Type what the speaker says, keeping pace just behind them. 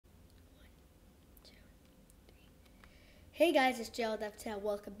Hey guys, it's Gerald F10.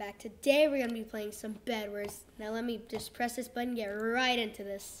 Welcome back. Today we're going to be playing some Bedwars. Now let me just press this button and get right into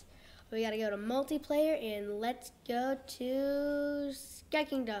this. We got to go to multiplayer and let's go to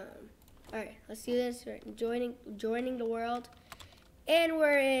SkyKingdom. Alright, let's do this. We're joining the world. And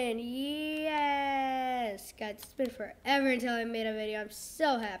we're in. Yes! Guys, it's been forever until I made a video. I'm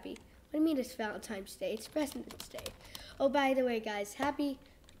so happy. What do you mean it's Valentine's Day? It's President's Day. Oh, by the way, guys, happy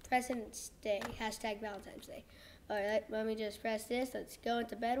President's Day. Hashtag Valentine's Day. Alright, let me just press this. Let's go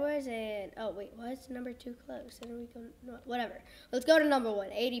into Bedwars and... Oh, wait, why is number 2 closed? Then we go... No, whatever. Let's go to number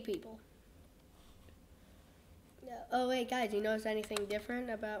 1. 80 people. Oh, wait, guys, you notice anything different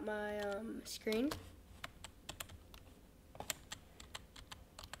about my screen?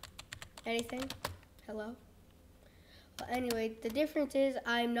 Anything? Hello? Well, anyway, the difference is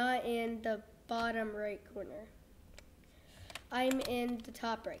I'm not in the bottom right corner. I'm in the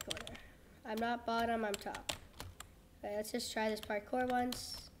top right corner. I'm not bottom, I'm top. Okay, let's just try this parkour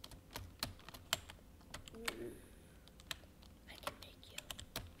once. I can make you.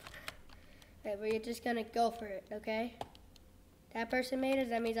 Okay, we're just gonna go for it, okay? That person made it,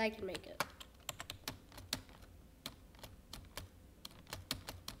 that means I can make it.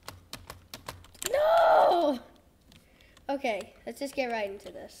 No! Okay, let's just get right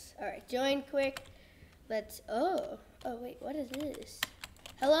into this. Alright, join quick. Let's, oh wait, what is this?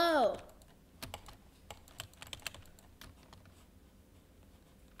 Hello!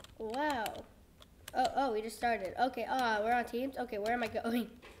 Wow. Oh, we just started. Okay, we're on teams. Okay, where am I going?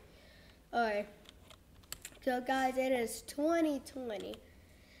 Alright. So, guys, it is 2020.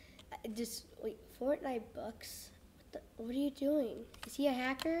 Just, wait, Fortnite Bucks? What are you doing? Is he a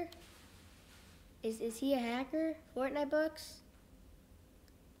hacker? Is he a hacker? Fortnite Bucks?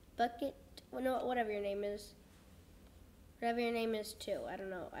 Bucket? Well, no, whatever your name is. Whatever your name is, too. I don't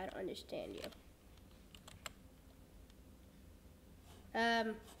know. I don't understand you.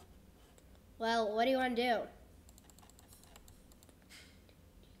 Well, what do you want to do?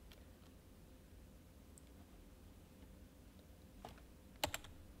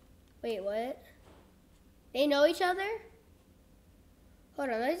 Wait, what? They know each other? Hold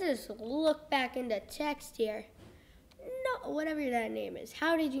on, let's just look back in the text here. No, whatever that name is.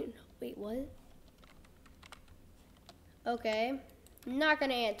 How did you know? Wait, what? Okay, not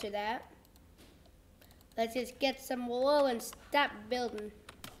gonna answer that. Let's just get some wool and stop building.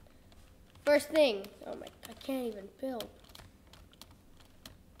 First thing, oh my, I can't even build.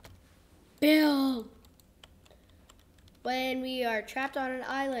 Build! When we are trapped on an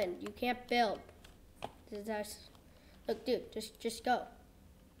island, you can't build. Look, dude, just go.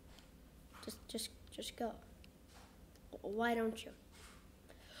 Just go. Why don't you?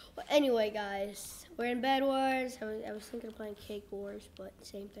 Well, anyway, guys, we're in Bedwars. I was thinking of playing Cake Wars, but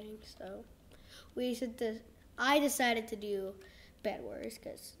same thing. So I decided to do Bedwars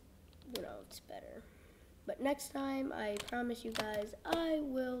because, you know, it's better. But next time, I promise you guys, I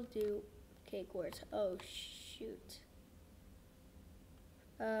will do Cake Wars. Oh, shoot.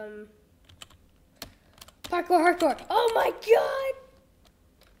 Parkour hardcore. Oh my god!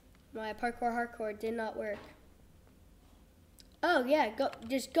 My parkour hardcore did not work. Oh yeah,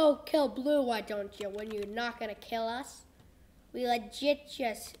 just go kill Blue, why don't you? When you're not gonna kill us. We legit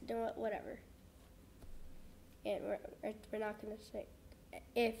just do it, whatever. And we're not gonna say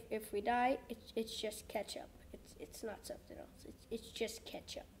if we die, it's just ketchup. It's not something else. It's just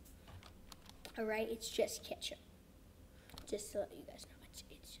ketchup. All right, it's just ketchup. Just to let you guys know, it's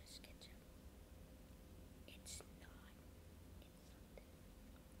just ketchup. It's not.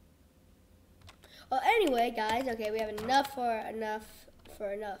 It's something. Well, anyway, guys. Okay, we have enough for enough.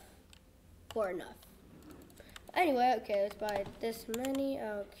 Anyway, okay, let's buy this many.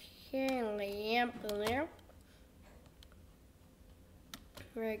 Okay, lamp.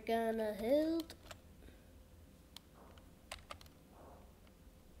 We're gonna hold.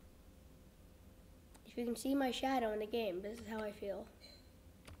 If you can see my shadow in the game, this is how I feel.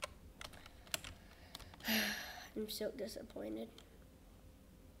 I'm so disappointed.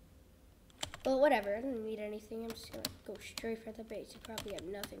 Well, whatever. I didn't need anything. I'm just gonna go straight for the base. You probably have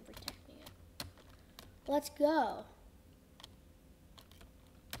nothing protecting it. Let's go.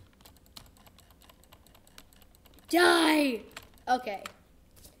 Die! Okay.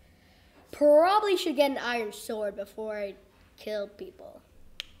 Probably should get an iron sword before I kill people.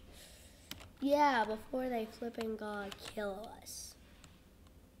 Yeah, before they flipping god kill us.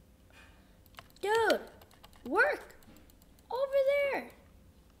 Dude, work over there.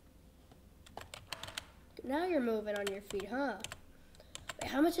 Now you're moving on your feet, huh? Wait,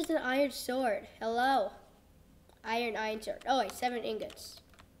 how much is an iron sword? Hello. Iron sword. Oh, wait, 7 ingots.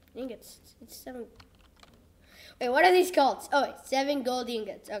 Ingots. It's 7. Wait, what are these called? Oh, wait, 7 gold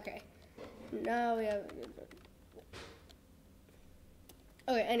ingots. Okay. Now we have.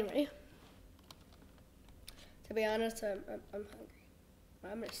 Okay, anyway. To be honest, I'm hungry.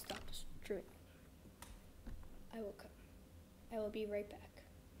 I'm gonna stop this drink. I will come. I will be right back.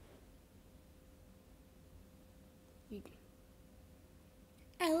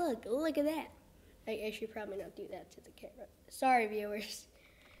 Oh, look at that. I should probably not do that to the camera. Sorry, viewers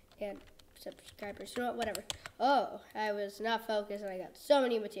and subscribers. You know what? Whatever. Oh, I was not focused and I got so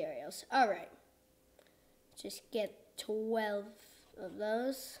many materials. All right. Just get 12 of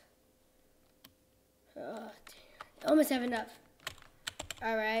those. Oh, almost have enough.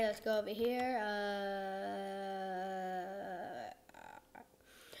 All right, let's go over here.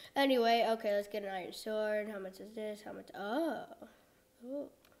 Anyway, okay, let's get an iron sword. How much is this? How much? Oh. Ooh.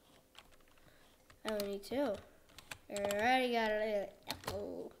 I only need 2. Alrighty, got it.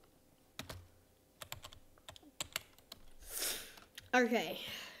 Oh. Okay.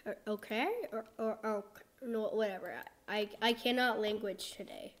 Okay? Or no, whatever. I cannot language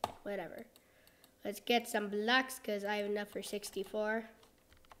today. Whatever. Let's get some blocks because I have enough for 64.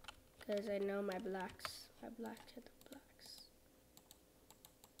 Because I know my blocks. My blocks are the blocks.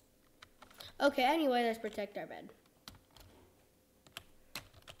 Okay, anyway, let's protect our bed.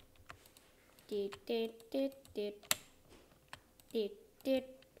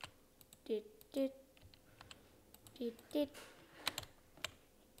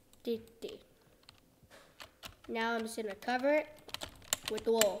 Now I'm just gonna cover it with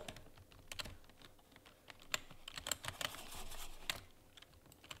the wool.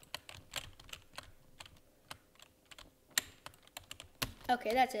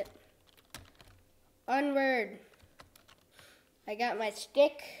 Okay, that's it. Onward. I got my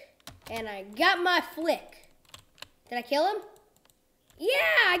stick and I got my flick. Did I kill him?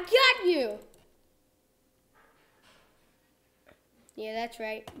 Yeah, I got you. Yeah, that's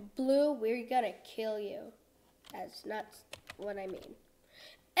right. Blue, we're gonna kill you. That's not what I mean.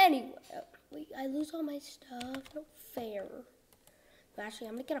 Anyway, wait, I lose all my stuff. Not fair. But actually,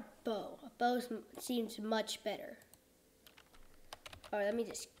 I'm gonna get a bow. A bow seems much better. Alright, let me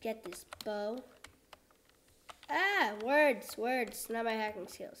just get this bow. Ah, words. Not my hacking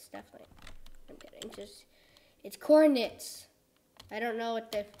skills, definitely. I'm kidding. Just, it's coordinates. I don't know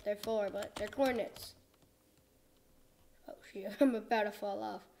what they're for, but they're coordinates. Oh shoot, I'm about to fall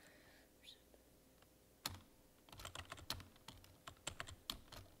off.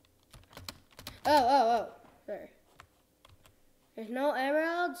 Oh, sorry. There's no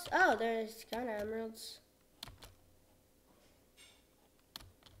emeralds? Oh, there's kind of emeralds.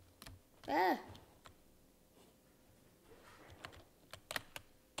 Ah.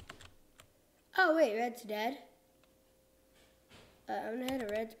 Oh wait, red's dead. I'm gonna head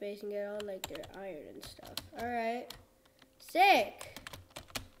to red space and get all like their iron and stuff. Alright. Sick!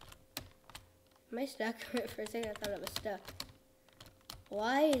 Am I stuck? For a second I thought I was stuck.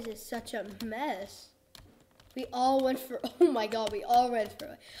 Why is it such a mess? We all went for, oh my god, we all went for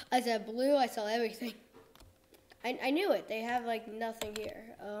it. I said blue, I saw everything. I knew it. They have like nothing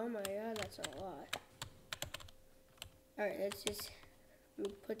here. Oh my god, that's a lot. Alright, let's just let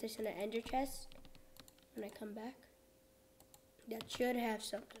me put this in an ender chest when I come back. That should have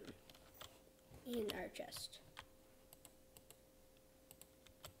something in our chest.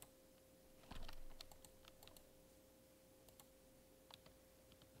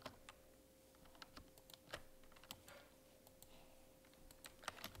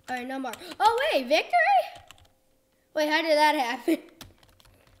 Alright, no more. Oh wait, victory? Wait, how did that happen?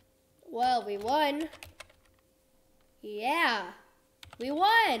 Well, we won. Yeah, we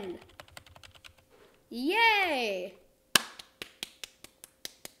won. Yay!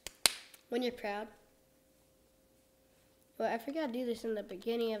 When you're proud. Well, I forgot to do this in the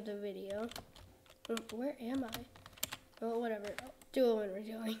beginning of the video. Where am I? Oh, whatever. I'll do it when we're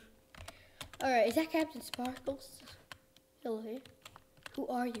doing. Alright, is that Captain Sparkles? Hello. Who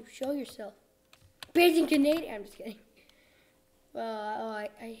are you? Show yourself. Based Canadian. I'm just kidding. Well,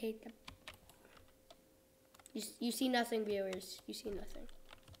 I hate them. You see nothing, viewers. You see nothing.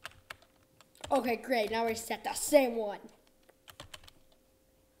 Okay, great. Now we set the same one.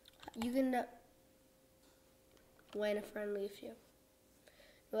 You can win a friendly few.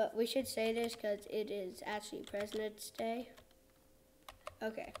 Well, we should say this because it is actually President's Day.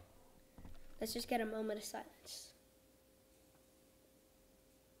 Okay. Let's just get a moment of silence.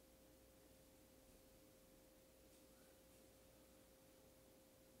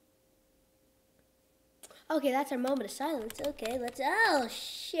 Okay, that's our moment of silence. Okay, let's, oh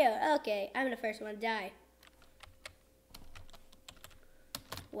shoot, okay, I'm the first one to die.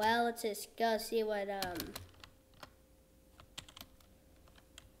 Well, let's just go see what,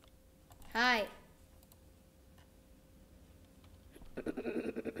 Hi.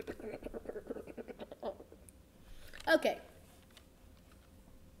 Okay.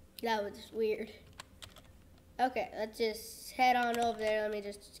 That was weird. Okay, let's just head on over there. Let me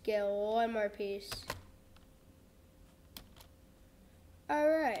just get one more piece.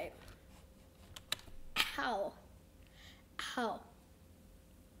 Alright. Ow. Ow.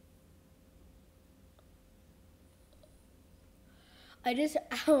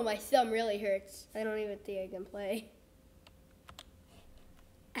 Ow, my thumb really hurts. I don't even think I can play.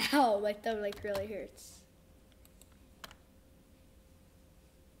 Ow, my thumb like really hurts.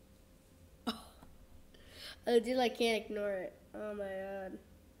 Oh, dude, I can't ignore it. Oh my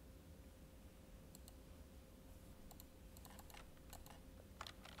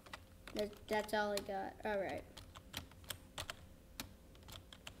god. That's all I got. Alright.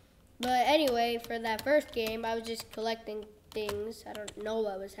 But anyway, for that first game, I was just collecting things. I don't know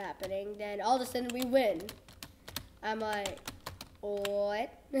what was happening. Then all of a sudden we win. I'm like,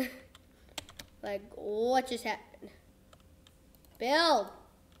 what? Like, what just happened? Build.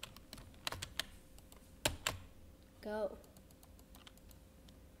 Go.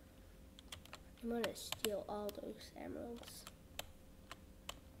 I'm gonna steal all those emeralds.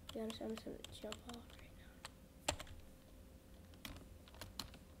 To be honest, I'm just gonna jump off right now.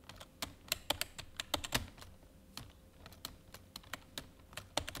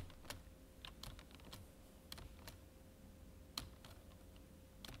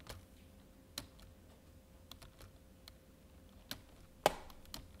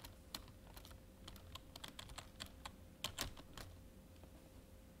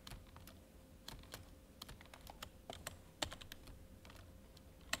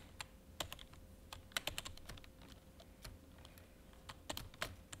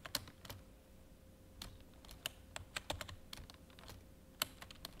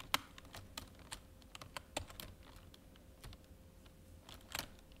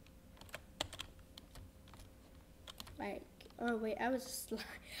 Like, oh wait, I was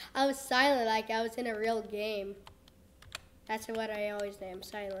silent like I was in a real game. That's what I always am,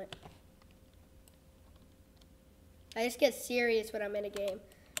 silent. I just get serious when I'm in a game.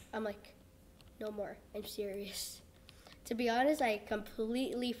 I'm like, no more, I'm serious. To be honest, I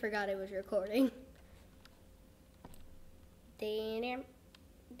completely forgot I was recording. Damn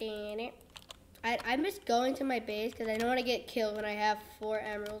it. I miss going to my base because I don't want to get killed when I have 4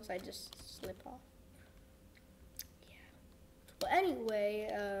 emeralds. I just slip off. Well, anyway,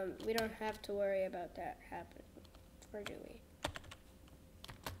 we don't have to worry about that happening. Or do we?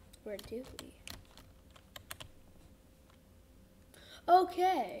 Where do we?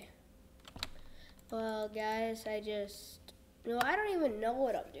 Okay. Well, guys, I don't even know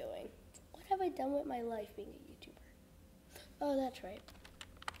what I'm doing. What have I done with my life being a YouTuber? Oh, that's right.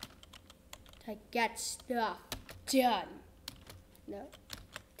 I got stuff done. No.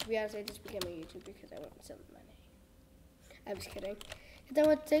 To be honest, I just became a YouTuber because I want some money. I'm just kidding. I don't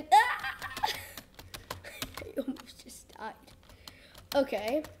want to. Ah! I almost just died.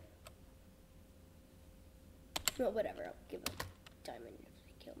 Okay. Well, whatever. I'll give them diamond if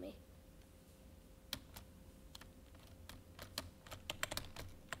they kill me.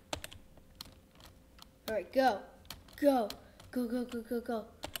 Alright, go. Go. Go, go, go, go, go.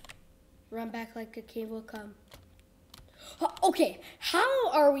 Run back like a king will come. Okay,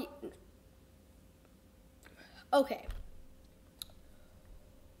 how are we? Okay.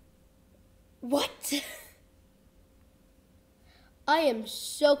 What? I am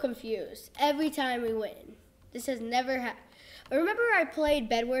so confused every time we win. This has never happened. Remember I played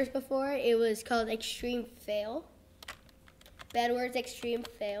Bedwars before? It was called Extreme Fail. Bedwars Extreme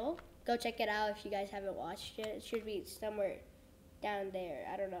Fail. Go check it out if you guys haven't watched it. It should be somewhere down there.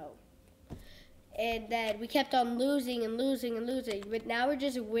 I don't know. And then we kept on losing and losing and losing. But now we're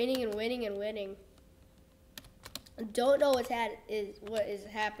just winning and winning and winning. Don't know what is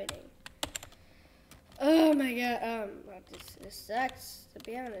happening. Oh my god, this sucks, to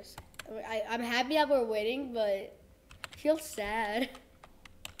be honest. I'm happy that we're winning, but it feels sad.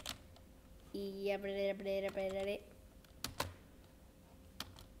 Yeah,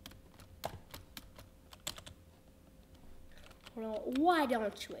 why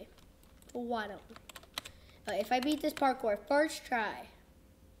don't we? Why don't we? If I beat this parkour first try,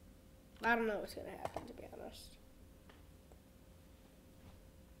 I don't know what's gonna happen, to be honest.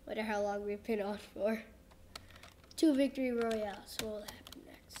 Wonder how long we've been on for. 2 victory royales. What will happen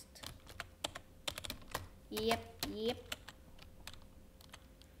next? Yep.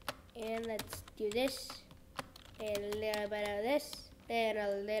 And let's do this. And a little bit of this. And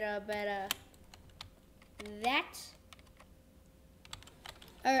a little bit of that.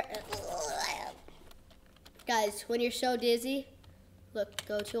 All right. Guys, when you're so dizzy, look,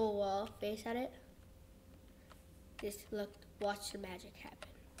 go to a wall, face at it. Just look, watch the magic happen.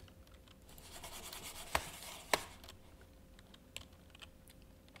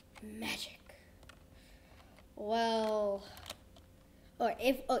 Magic. Well, or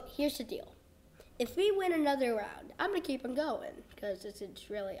here's the deal. If we win another round, I'm gonna keep on going because it's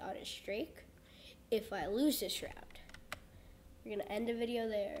really on a streak. If I lose this round, we're gonna end the video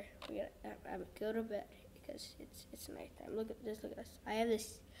there. I'm go to bed because it's nighttime. Look at this. Look at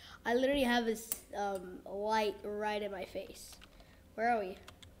this. I literally have this light right in my face. Where are we?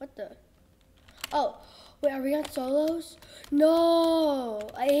 What the? Oh, wait, are we on solos? No,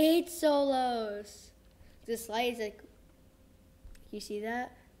 I hate solos. This light is like, you see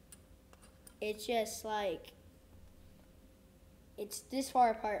that? It's just like, it's this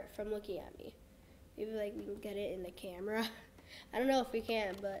far apart from looking at me. Maybe like we can get it in the camera. I don't know if we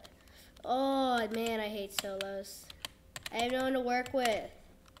can, but, oh man, I hate solos. I have no one to work with.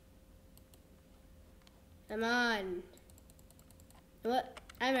 Come on. You know what?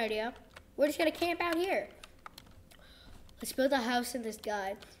 I have an idea. We're just gonna camp out here. Let's build a house in the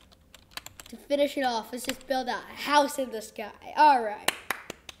sky. To finish it off, let's just build a house in the sky. All right.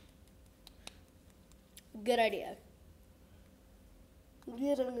 Good idea.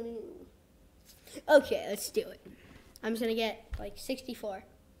 Okay, let's do it. I'm just gonna get like 64.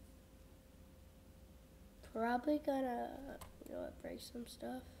 Probably gonna, you know what, break some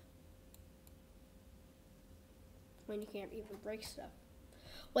stuff. When you can't even break stuff.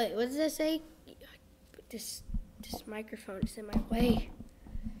 Wait, what does it say? This microphone is in my way.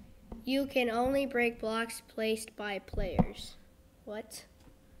 You can only break blocks placed by players. What?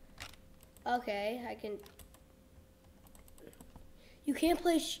 Okay, I can. You can't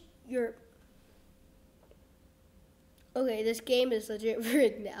place your. Okay, this game is legit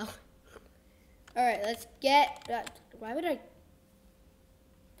rigged now. All right, let's get. Why would I?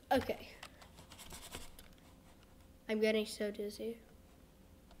 Okay. I'm getting so dizzy.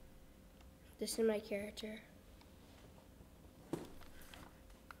 This is my character.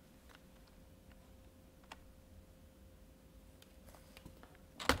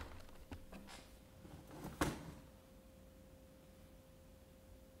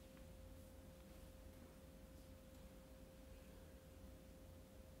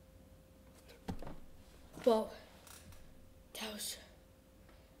 Whoa, that was,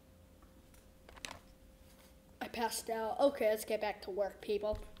 I passed out. Okay, let's get back to work,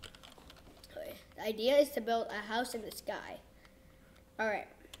 people. Okay. The idea is to build a house in the sky. All right,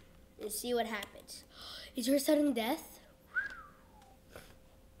 let's see what happens. Is there a sudden death?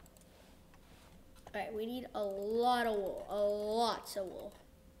 All right, we need a lot of wool, lots of wool.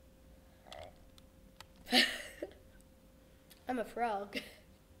 I'm a frog.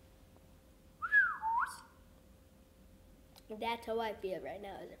 That's how I feel right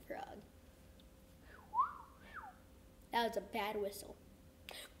now as a frog. That was a bad whistle.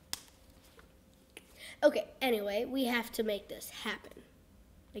 Okay, anyway, we have to make this happen.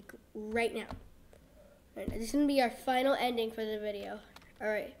 Like, right now. Right, this is going to be our final ending for the video. All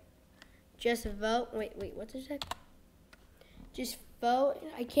right. Just vote. Wait, what is that? Just vote.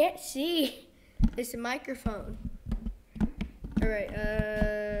 I can't see this microphone. All right,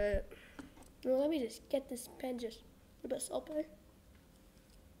 well, let me just get this pen just a bit open.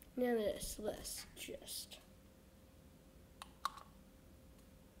 Now let's just.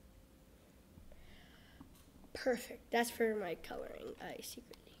 Perfect. That's for my coloring. I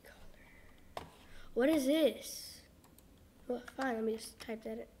secretly color. What is this? Well, fine. Let me just type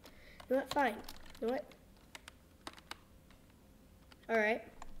that in. You know what? Fine. You know what? All right.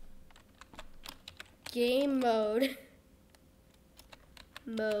 Game mode.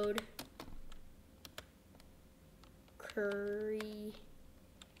 Creative.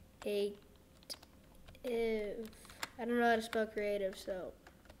 I don't know how to spell creative, so.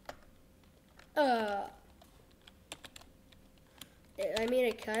 I mean,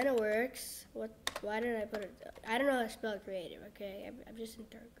 it kind of works. Why did I put it? I don't know how to spell creative, okay? I'm just in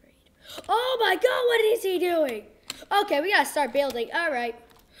 3rd grade. Oh my God, what is he doing? Okay, we gotta start building. All right.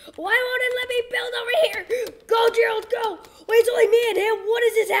 Why won't it let me build over here? Go, Gerald, go. Wait, it's only me and him. What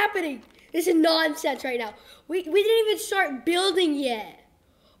is this happening? This is nonsense right now. We didn't even start building yet.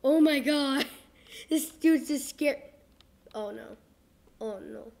 Oh my God. This dude's just scared. Oh no. Oh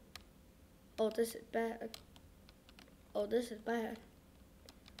no. Oh, this is bad. Oh, this is bad.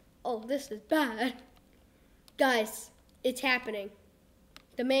 Oh, this is bad. Guys, it's happening.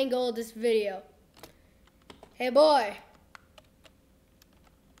 The main goal of this video. Hey boy.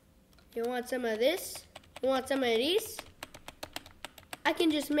 You want some of this? You want some of these? I can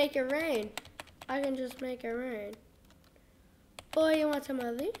just make it rain. I can just make it rain. Boy, you want some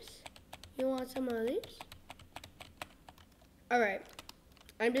of these? You want some of these? Alright.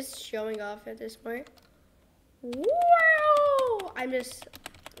 I'm just showing off at this point. Wow! I'm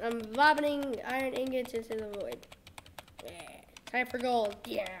vomiting iron ingots into the void. Yeah. Time for gold.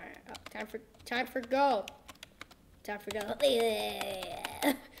 Yeah. Oh, time for gold. Time for gold.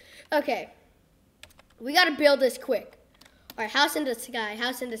 Yeah. Okay. We gotta build this quick. Alright, house in the sky,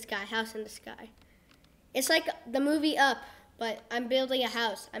 house in the sky, house in the sky. It's like the movie Up, but I'm building a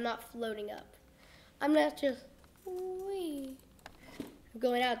house. I'm not floating up. I'm not just wee. I'm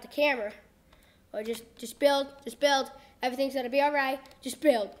going out the camera. Or just build, just build. Everything's gonna be alright. Just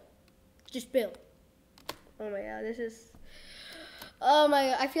build. Just build. Oh my god, this is, oh my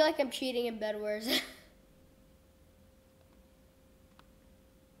god, I feel like I'm cheating in Bedwars.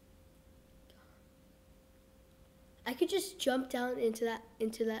 I could just jump down into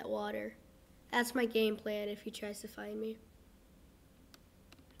that water. That's my game plan if he tries to find me.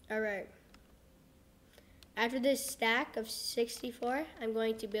 Alright. After this stack of 64, I'm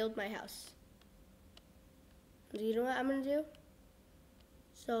going to build my house. Do you know what I'm gonna do?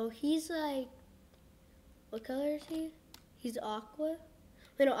 So he's like, what color is he? He's aqua.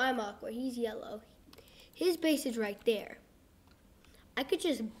 Wait, no, I'm aqua. He's yellow. His base is right there. I could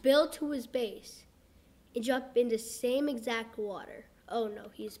just build to his base and jump in the same exact water. Oh no,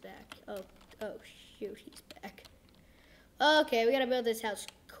 he's back. Oh shoot, he's back. Okay, we gotta build this house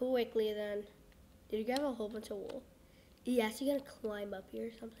quickly then. Did you grab a whole bunch of wool? Yeah, is he gonna climb up here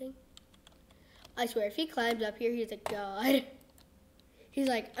or something? I swear, if he climbs up here, he's a god. He's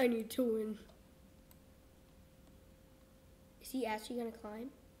like, I need to win. Is he actually gonna climb?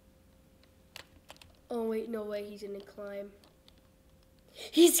 Oh wait, no way, he's gonna climb.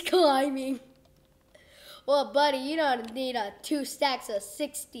 He's climbing. Well, buddy, you don't need 2 stacks of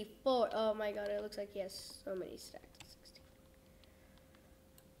 64. Oh my god, it looks like he has so many stacks of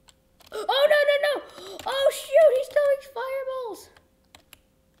 64. Oh, no. Oh, shoot, he's throwing fireballs.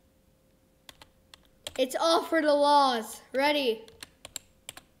 It's all for the laws. Ready?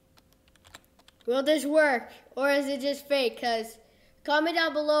 Will this work? Or is it just fake? Because comment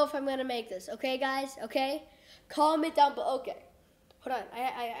down below if I'm going to make this. Okay, guys? Okay? Comment down below. Okay. Hold on.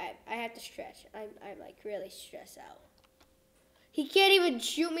 I have to stretch. I'm like really stressed out. He can't even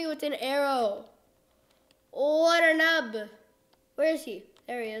shoot me with an arrow. What a nub. Where is he?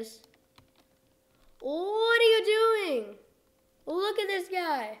 There he is. What are you doing? Look at this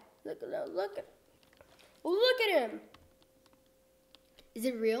guy. Look at him. Is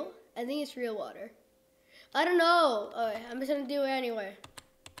it real? I think it's real water. I don't know. Alright, I'm just gonna do it anyway.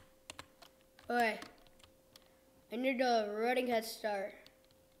 Alright. I need a running head start.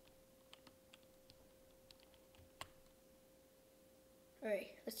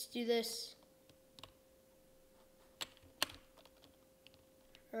 Alright, let's do this.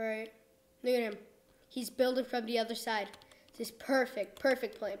 Alright, look at him. He's building from the other side. This is perfect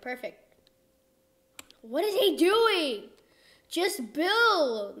plan, perfect. What is he doing? Just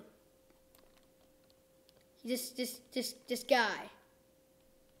build. This guy.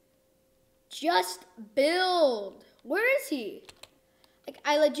 Just build. Where is he? Like,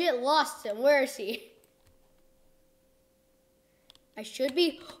 I legit lost him. Where is he? I should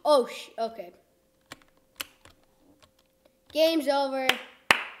be. Oh, okay. Game's over.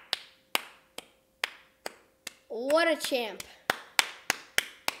 What a champ.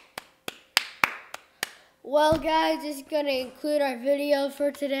 Well, guys, this is going to include our video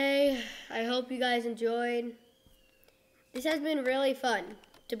for today. I hope you guys enjoyed. This has been really fun,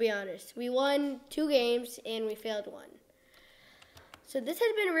 to be honest. We won 2 games and we failed 1. So this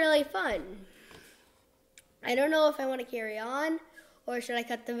has been really fun. I don't know if I want to carry on or should I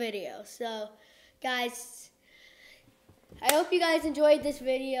cut the video. So, guys, I hope you guys enjoyed this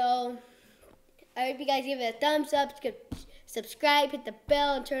video. I hope you guys give it a thumbs up, subscribe, hit the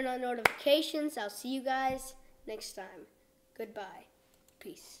bell, and turn on notifications. I'll see you guys next time. Goodbye.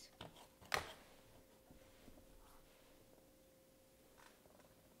 Peace.